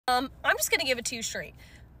I'm just gonna give it to you straight.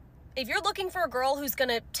 If you're looking for a girl who's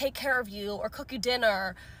gonna take care of you or cook you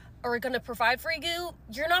dinner or gonna provide for you,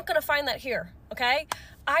 you're not gonna find that here, okay?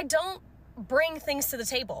 I don't bring things to the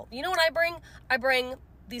table. You know what I bring? I bring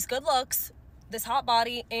these good looks, this hot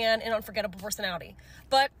body, and an unforgettable personality.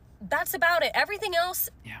 But that's about it. Everything else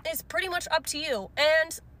is pretty much up to you.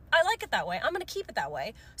 And I like it that way. I'm gonna keep it that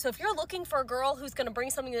way. So if you're looking for a girl who's gonna bring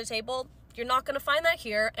something to the table, you're not gonna find that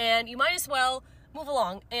here, and you might as well move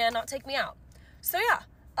along and not take me out. So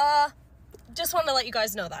yeah, just wanted to let you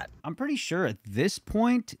guys know that. I'm pretty sure at this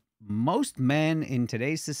point, most men in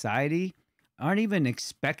today's society aren't even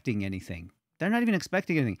expecting anything. They're not even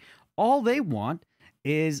expecting anything. All they want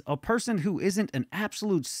is a person who isn't an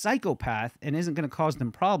absolute psychopath and isn't going to cause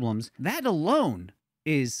them problems. That alone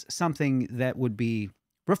is something that would be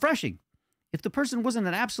refreshing if the person wasn't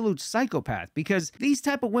an absolute psychopath, because these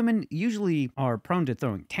type of women usually are prone to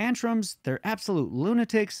throwing tantrums. They're absolute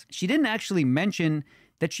lunatics. She didn't actually mention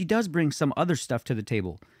that she does bring some other stuff to the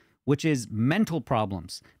table, which is mental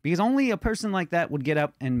problems, because only a person like that would get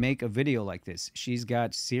up and make a video like this. She's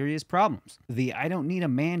got serious problems. The I don't need a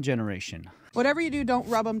man generation. Whatever you do, don't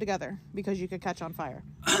rub them together because you could catch on fire.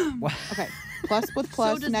 Okay, plus with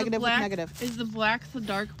plus, so negative with negative. Is the black the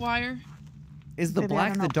dark wire? Is the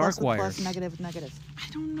black the dark wire? Plus, negative, negative. I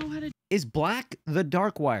don't know how to. Is black the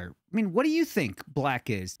dark wire? I mean, what do you think black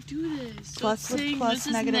is? Do this. Plus with plus,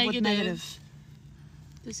 negative with negative.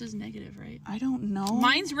 This is negative, right? I don't know.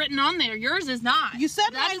 Mine's written on there. Yours is not. You said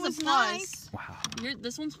that mine was a plus. Nice. Wow.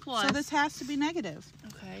 This one's plus. So this has to be negative.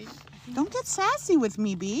 Okay. Don't get sassy with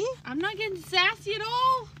me, B. I'm not getting sassy at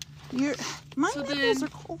all. My nipples are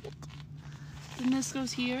cold. Then this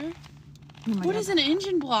goes here. Oh what does an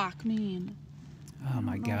engine block mean? Oh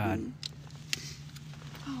my God.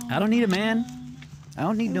 Oh, I don't need a man. I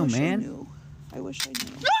don't need no man. I wish I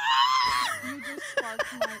knew. You just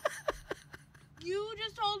sparked my... You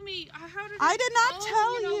just told me. How did I did not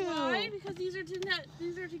tell you. Know why? Because these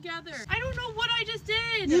are together. I don't know what I just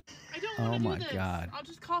did. I don't want to do this. Oh my God. I'll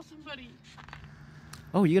just call somebody.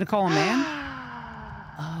 Oh, you gonna call a man?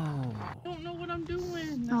 Oh. I don't know what I'm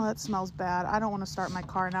doing. Oh, that smells bad. I don't want to start my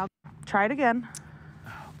car now. Try it again.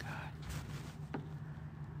 Oh God.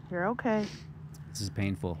 You're okay. This is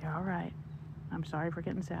painful. You're all right. I'm sorry for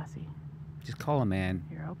getting sassy. Just call a man.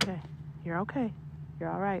 You're okay. You're okay. You're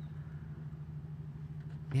all right.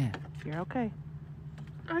 Yeah. You're okay.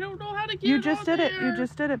 I don't know how to get You just did there. it. You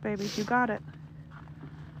just did it, baby. You got it.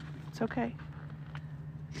 It's okay.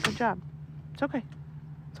 Good job. It's okay.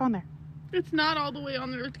 It's on there. It's not all the way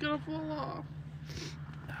on there. It's gonna fall off.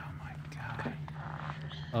 Oh my God. Okay.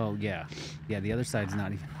 Oh yeah. Yeah, the other side's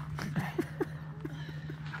not even.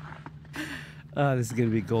 Oh, this is gonna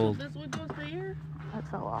be gold. So this one goes there? That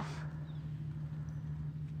fell off.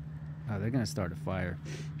 Oh, they're gonna start a fire.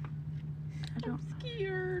 I'm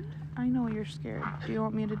scared. I know you're scared. Do you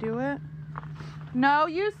want me to do it? No,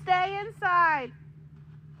 you stay inside.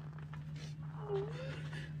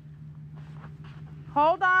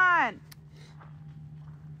 Hold on.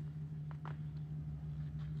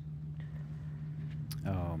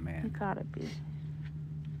 Oh man. You gotta be.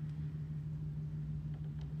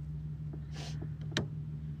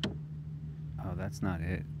 Oh, that's not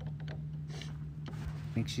it.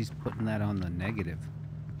 I think she's putting that on the negative.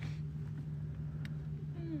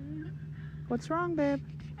 What's wrong, babe?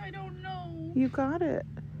 I don't know. You got it.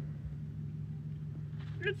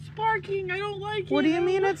 It's sparking. I don't like it. What do you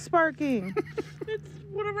mean it's sparking? It's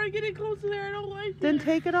whenever I get it close to there, I don't like it. Then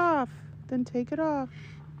take it off. Then take it off.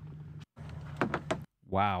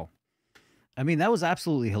 Wow. I mean, that was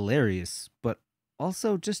absolutely hilarious, but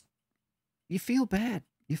also just, you feel bad.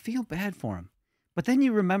 You feel bad for him. But then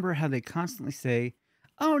you remember how they constantly say,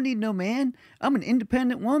 I don't need no man. I'm an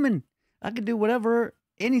independent woman. I can do whatever,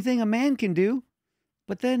 anything a man can do.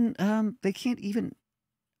 But then they can't even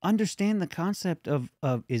understand the concept of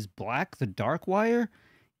is black the dark wire?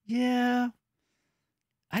 Yeah.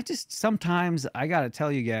 Sometimes, I got to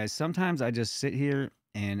tell you guys, sometimes I just sit here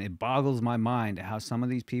and it boggles my mind how some of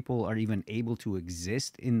these people are even able to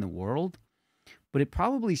exist in the world. But it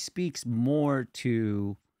probably speaks more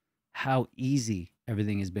to how easy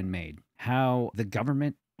everything has been made. How the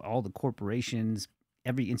government, all the corporations,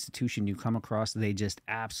 every institution you come across, they just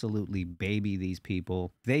absolutely baby these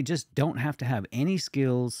people. They just don't have to have any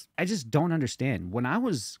skills. I just don't understand. When I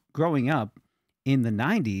was growing up in the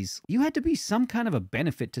 90s, you had to be some kind of a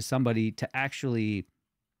benefit to somebody to actually,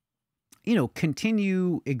 you know,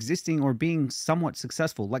 continue existing or being somewhat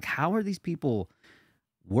successful. Like, how are these people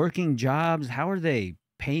working jobs? How are they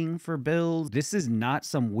paying for bills. This is not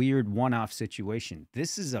some weird one-off situation.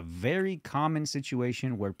 This is a very common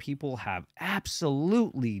situation where people have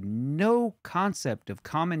absolutely no concept of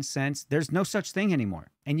common sense. There's no such thing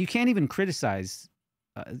anymore. And you can't even criticize,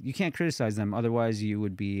 you can't criticize them. Otherwise you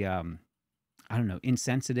would be, I don't know,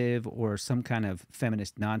 insensitive or some kind of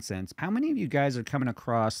feminist nonsense. How many of you guys are coming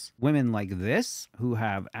across women like this who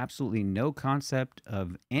have absolutely no concept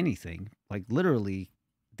of anything? Like literally,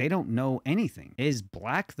 they don't know anything. Is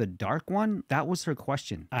black the dark one? That was her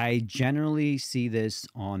question. I generally see this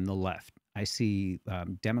on the left. I see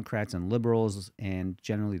Democrats and liberals and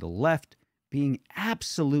generally the left being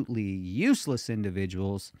absolutely useless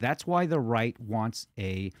individuals. That's why the right wants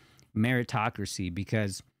a meritocracy,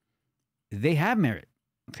 because they have merit,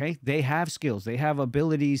 okay? They have skills. They have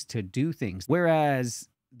abilities to do things. Whereas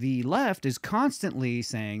the left is constantly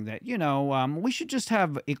saying that, you know, we should just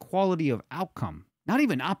have equality of outcome. Not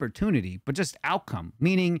even opportunity, but just outcome.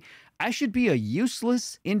 Meaning I should be a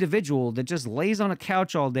useless individual that just lays on a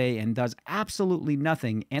couch all day and does absolutely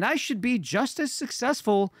nothing. And I should be just as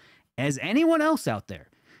successful as anyone else out there.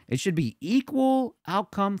 It should be equal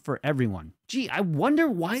outcome for everyone. Gee, I wonder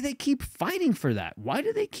why they keep fighting for that. Why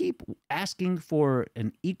do they keep asking for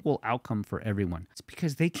an equal outcome for everyone? It's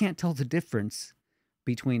because they can't tell the difference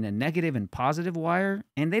between a negative and positive wire,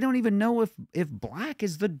 and they don't even know if black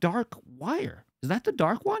is the dark wire. Is that the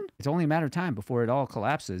dark one? It's only a matter of time before it all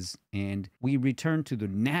collapses and we return to the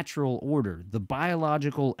natural order, the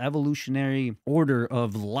biological evolutionary order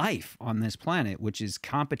of life on this planet, which is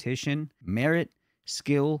competition, merit,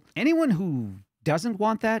 skill. Anyone who doesn't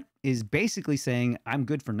want that is basically saying, I'm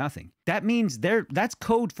good for nothing. That means that's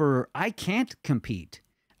code for I can't compete.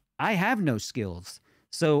 I have no skills.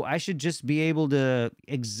 So I should just be able to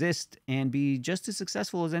exist and be just as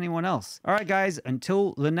successful as anyone else. All right, guys,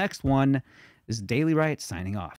 until the next one, this is Daily Riot signing off.